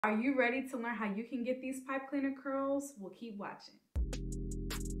Are you ready to learn how you can get these pipe cleaner curls? Well, keep watching.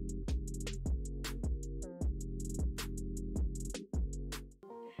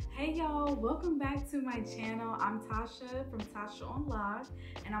 Hey y'all, welcome back to my channel. I'm Tasha from Tasha Unlocked,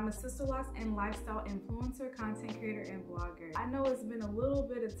 and I'm a Sisterlocks and lifestyle influencer, content creator, and blogger. I know it's been a little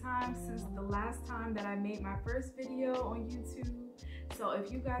bit of time since the last time that I made my first video on YouTube. So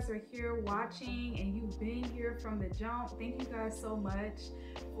if you guys are here watching and you've been here from the jump, thank you guys so much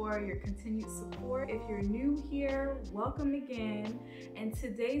for your continued support. If you're new here, welcome again. In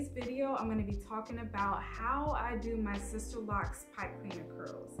today's video, I'm going to be talking about how I do my Sisterlocks pipe cleaner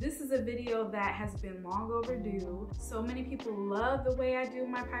curls. This is a video that has been long overdue. So many people love the way I do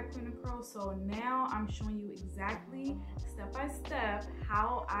my pipe cleaner curls, so now I'm showing you exactly step by step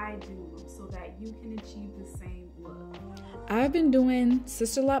how I do them so that you can achieve the same look. I've been doing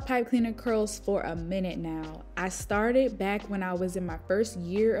Sisterlock pipe cleaner curls for a minute now. I started back when I was in my first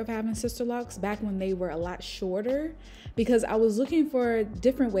year of having Sisterlocks, back when they were a lot shorter, because I was looking for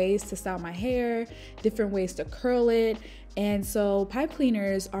different ways to style my hair, different ways to curl it. And so pipe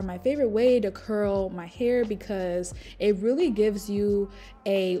cleaners are my favorite way to curl my hair because it really gives you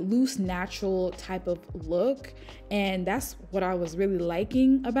a loose, natural type of look. And that's what I was really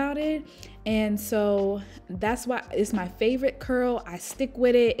liking about it. And so that's why it's my favorite curl. I stick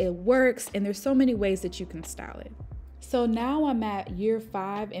with it, it works, and there's so many ways that you can style it. So now I'm at year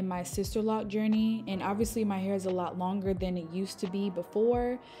 5 in my Sisterlock journey, and obviously my hair is a lot longer than it used to be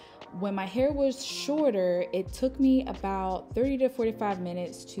before. When my hair was shorter, it took me about 30 to 45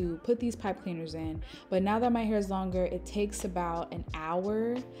 minutes to put these pipe cleaners in. But now that my hair is longer, it takes about an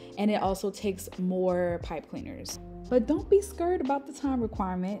hour, and it also takes more pipe cleaners. But don't be scared about the time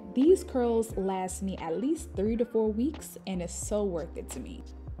requirement. These curls last me at least 3 to 4 weeks, and it's so worth it to me.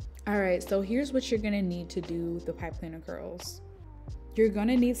 All right, so here's what you're gonna need to do the pipe cleaner curls. You're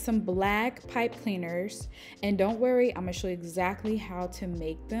gonna need some black pipe cleaners, and don't worry, I'm gonna show you exactly how to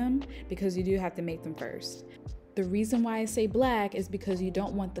make them because you do have to make them first. The reason why I say black is because you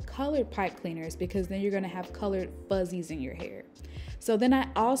don't want the colored pipe cleaners because then you're gonna have colored fuzzies in your hair. So then I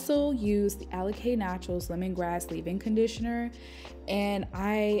also use the Alakay Naturals Lemongrass Leave-In Conditioner, and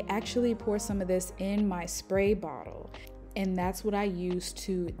I actually pour some of this in my spray bottle. And that's what I use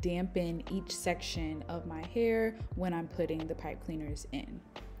to dampen each section of my hair when I'm putting the pipe cleaners in.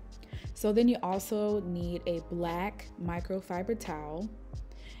 So then you also need a black microfiber towel,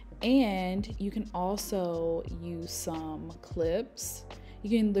 and you can also use some clips.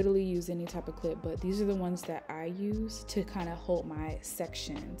 You can literally use any type of clip, but these are the ones that I use to kind of hold my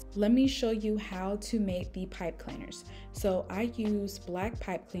sections. Let me show you how to make the pipe cleaners. So I use black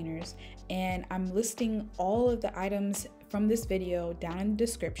pipe cleaners, and I'm listing all of the items from this video down in the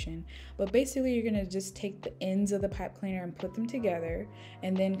description, but basically you're gonna just take the ends of the pipe cleaner and put them together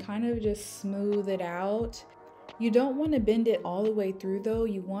and then kind of just smooth it out. You don't want to bend it all the way through though.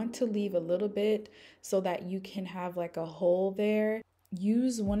 You want to leave a little bit so that you can have like a hole there.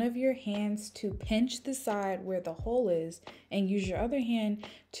 Use one of your hands to pinch the side where the hole is, and use your other hand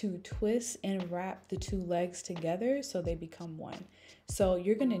to twist and wrap the two legs together so they become one. So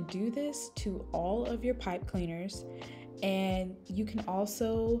you're gonna do this to all of your pipe cleaners, and you can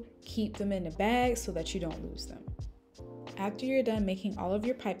also keep them in a bag so that you don't lose them. After you're done making all of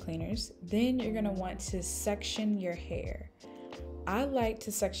your pipe cleaners, then you're gonna want to section your hair. I like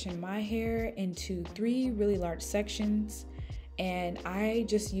to section my hair into 3 really large sections, and I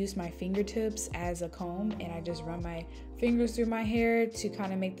just use my fingertips as a comb, and I just run my fingers through my hair to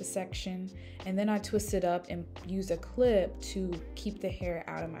kind of make the section, and then I twist it up and use a clip to keep the hair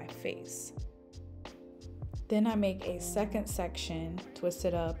out of my face. Then I make a second section, twist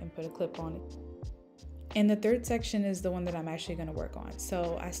it up, and put a clip on it. And the third section is the one that I'm actually gonna work on.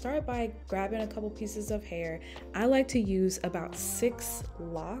 So I start by grabbing a couple pieces of hair. I like to use about 6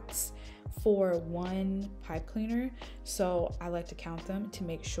 locks for 1 pipe cleaner. So I like to count them to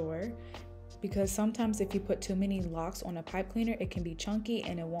make sure, because sometimes if you put too many locks on a pipe cleaner, it can be chunky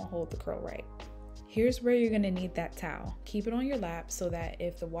and it won't hold the curl right. Here's where you're gonna need that towel. Keep it on your lap so that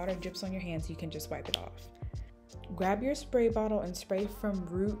if the water drips on your hands, you can just wipe it off. Grab your spray bottle and spray from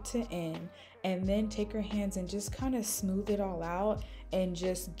root to end, and then take your hands and just kind of smooth it all out and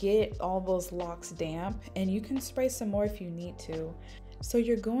just get all those locks damp, and you can spray some more if you need to. So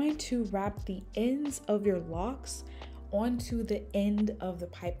you're going to wrap the ends of your locks onto the end of the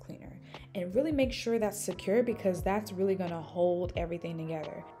pipe cleaner and really make sure that's secure, because that's really going to hold everything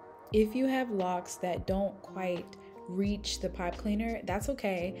together. If you have locks that don't quite reach the pipe cleaner, that's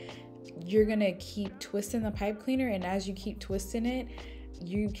okay. You're gonna keep twisting the pipe cleaner, and as you keep twisting it,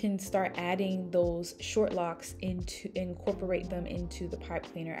 you can start adding those short locks incorporate them into the pipe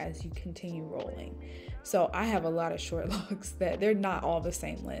cleaner as you continue rolling. So I have a lot of short locks that they're not all the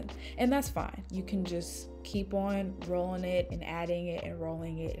same length, and that's fine. You can just keep on rolling it and adding it and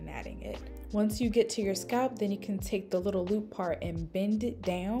rolling it and adding it. Once you get to your scalp, then you can take the little loop part and bend it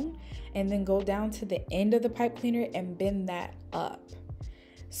down, and then go down to the end of the pipe cleaner and bend that up.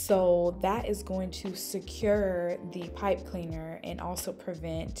 So that is going to secure the pipe cleaner and also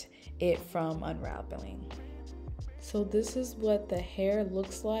prevent it from unraveling. So this is what the hair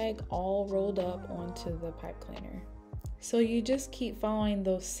looks like all rolled up onto the pipe cleaner. So you just keep following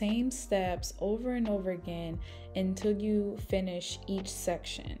those same steps over and over again until you finish each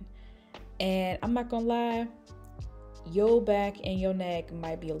section. And I'm not gonna lie, your back and your neck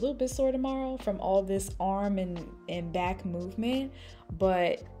might be a little bit sore tomorrow from all this arm and back movement,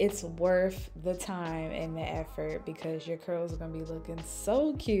 but it's worth the time and the effort because your curls are gonna be looking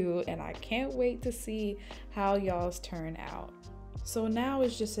so cute, and I can't wait to see how y'all's turn out. So now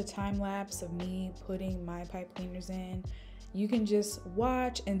it's just a time lapse of me putting my pipe cleaners in. You can just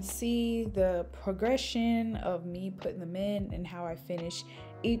watch and see the progression of me putting them in and how I finish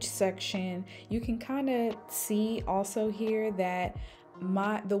each section. You can kind of see also here that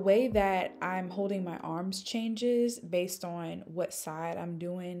the way that I'm holding my arms changes based on what side I'm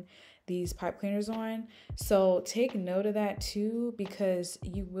doing these pipe cleaners on. So take note of that too, because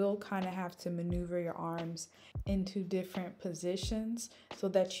you will kind of have to maneuver your arms into different positions so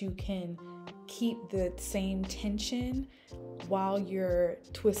that you can keep the same tension while you're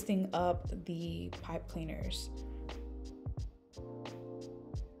twisting up the pipe cleaners.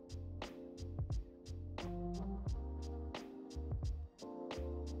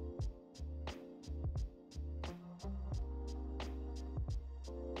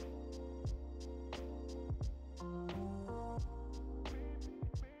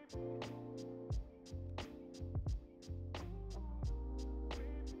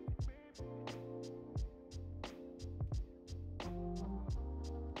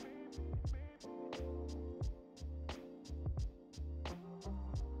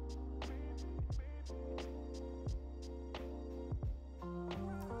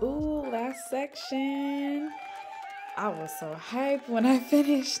 Ooh, last section. I was so hyped when I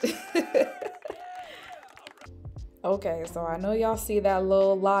finished. Okay, so I know y'all see that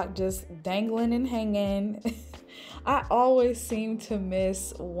little lock just dangling and hanging. I always seem to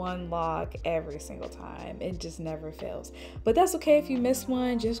miss one lock every single time. It just never fails. But that's okay if you miss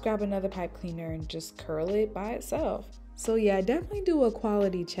one. Just grab another pipe cleaner and just curl it by itself. So yeah, definitely do a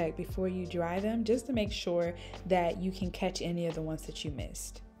quality check before you dry them just to make sure that you can catch any of the ones that you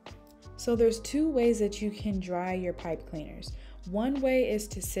missed. So there's two ways that you can dry your pipe cleaners. One way is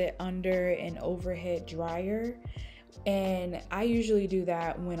to sit under an overhead dryer, and I usually do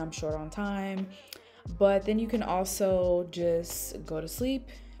that when I'm short on time, but then you can also just go to sleep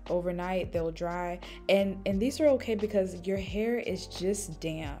overnight. They'll dry, and these are okay because your hair is just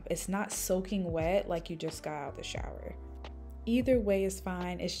damp. It's not soaking wet like you just got out of the shower. Either way is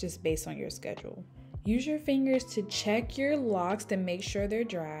fine. It's just based on your schedule. Use your fingers to check your locks to make sure they're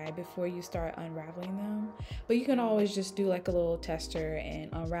dry before you start unraveling them. But you can always just do like a little tester and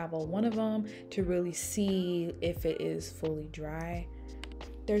unravel one of them to really see if it is fully dry.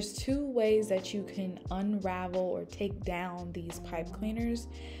 There's two ways that you can unravel or take down these pipe cleaners.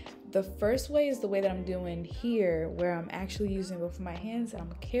 The first way is the way that I'm doing here, where I'm actually using both of my hands and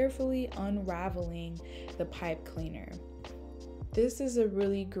I'm carefully unraveling the pipe cleaner. This is a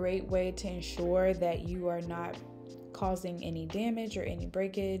really great way to ensure that you are not causing any damage or any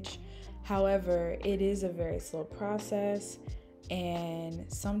breakage. However, it is a very slow process, and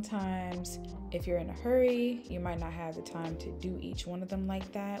sometimes if you're in a hurry, you might not have the time to do each one of them like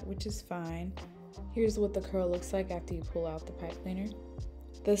that, which is fine. Here's what the curl looks like after you pull out the pipe cleaner.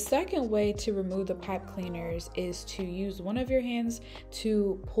 The second way to remove the pipe cleaners is to use one of your hands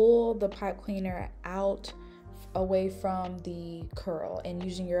to pull the pipe cleaner out away from the curl, and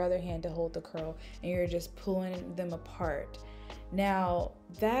using your other hand to hold the curl, and you're just pulling them apart. Now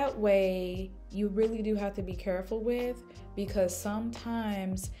that way you really do have to be careful with, because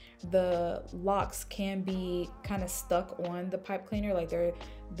sometimes the locks can be kind of stuck on the pipe cleaner, like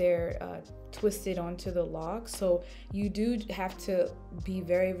they're twisted onto the lock. So you do have to be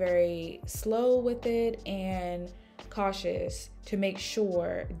very, very slow with it and cautious to make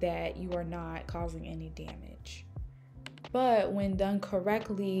sure that you are not causing any damage. But when done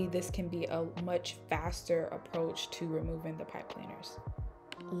correctly, this can be a much faster approach to removing the pipe cleaners.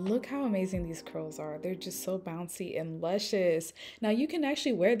 Look how amazing these curls are. They're just so bouncy and luscious. Now you can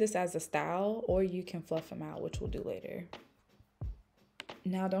actually wear this as a style, or you can fluff them out, which we'll do later.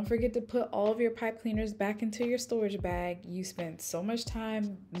 Now, don't forget to put all of your pipe cleaners back into your storage bag. You spent so much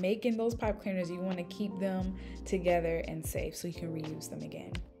time making those pipe cleaners, you want to keep them together and safe so you can reuse them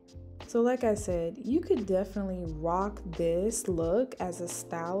again. So like I said, you could definitely rock this look as a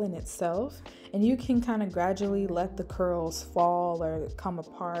style in itself, and you can kind of gradually let the curls fall or come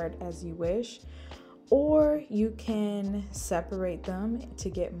apart as you wish, or you can separate them to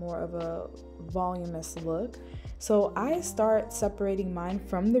get more of a voluminous look. So I start separating mine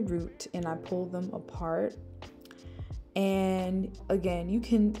from the root and I pull them apart. And again, you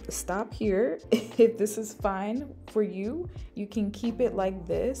can stop here if this is fine for you. You can keep it like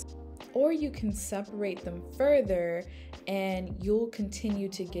this, or you can separate them further and you'll continue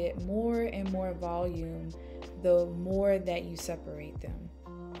to get more and more volume the more that you separate them.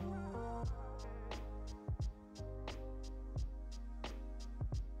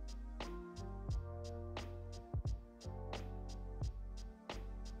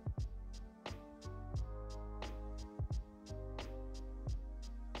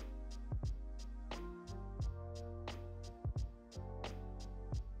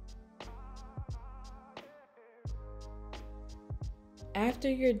 After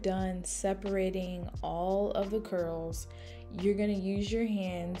you're done separating all of the curls, you're going to use your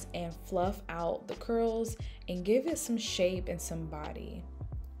hands and fluff out the curls and give it some shape and some body.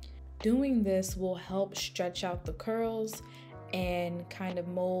 Doing this will help stretch out the curls and kind of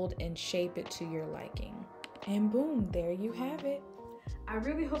mold and shape it to your liking. And boom, there you have it. I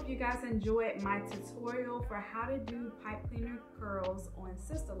really hope you guys enjoyed my tutorial for how to do pipe cleaner curls on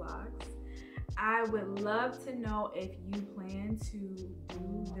Sisterlocks. I would love to know if you plan to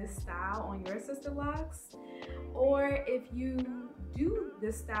do this style on your Sisterlocks, or if you do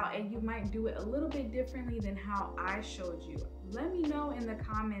this style and you might do it a little bit differently than how I showed you. Let me know in the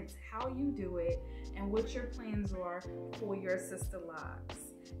comments how you do it and what your plans are for your Sisterlocks.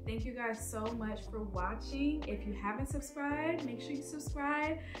 Thank you guys so much for watching. If you haven't subscribed, make sure you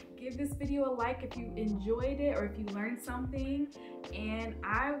subscribe. Give this video a like if you enjoyed it or if you learned something. And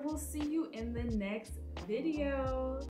I will see you in the next video.